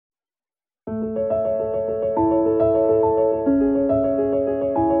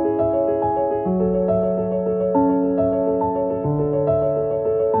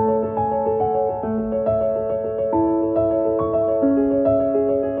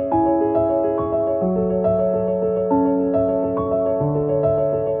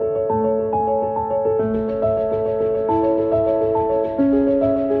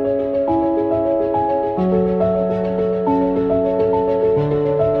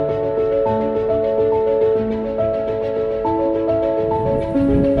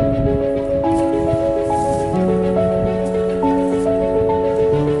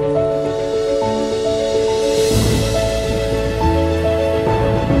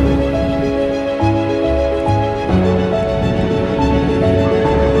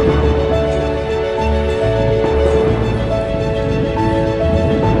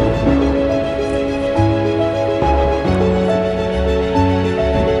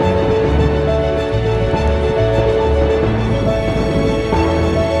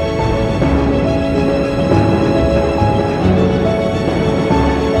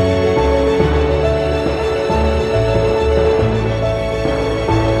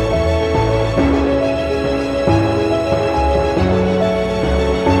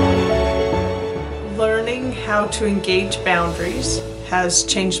to engage boundaries has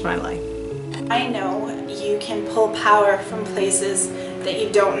changed my life. I know you can pull power from places that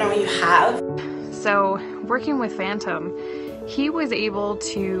you don't know you have. So, working with Phantom, he was able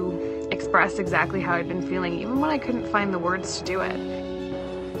to express exactly how I'd been feeling, even when I couldn't find the words to do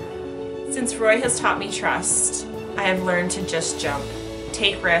it. Since Roy has taught me trust, I have learned to just jump,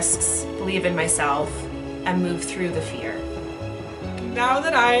 take risks, believe in myself, and move through the fear. Now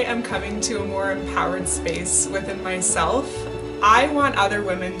that I am coming to a more empowered space within myself, I want other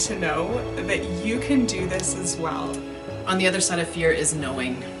women to know that you can do this as well. On the other side of fear is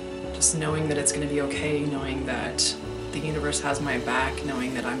knowing. Just knowing that it's going to be okay, knowing that the universe has my back,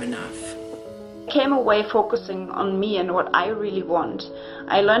 knowing that I'm enough. I came away focusing on me and what I really want.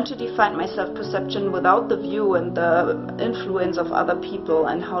 I learned to define my self-perception without the view and the influence of other people,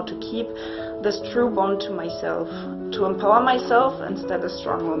 and how to keep this true bond to myself, to empower myself and stay a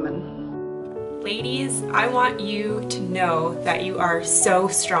strong woman. Ladies, I want you to know that you are so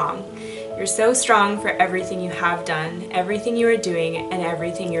strong. You're so strong for everything you have done, everything you are doing, and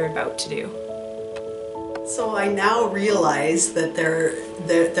everything you're about to do. So I now realize that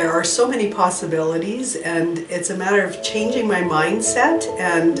there are so many possibilities, and it's a matter of changing my mindset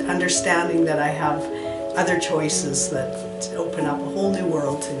and understanding that I have other choices that open up a whole new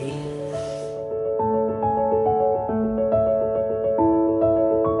world to me.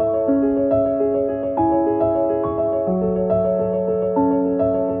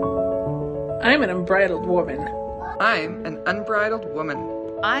 I'm an unbridled woman. I'm an unbridled woman.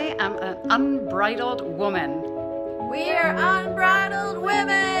 I am an unbridled woman. We're unbridled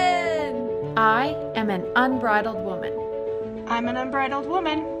women! I am an unbridled woman. I'm an unbridled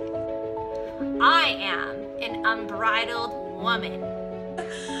woman. I am an unbridled woman.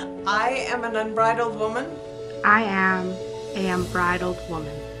 I am an unbridled woman. I am an unbridled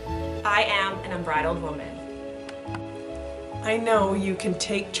woman. I am an unbridled woman. I know you can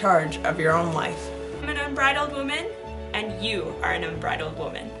take charge of your own life. I'm an unbridled woman, and you are an unbridled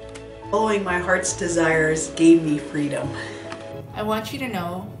woman. Following my heart's desires gave me freedom. I want you to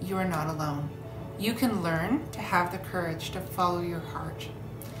know you are not alone. You can learn to have the courage to follow your heart.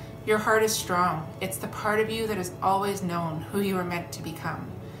 Your heart is strong. It's the part of you that has always known who you are meant to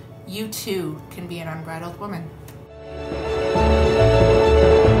become. You too can be an unbridled woman.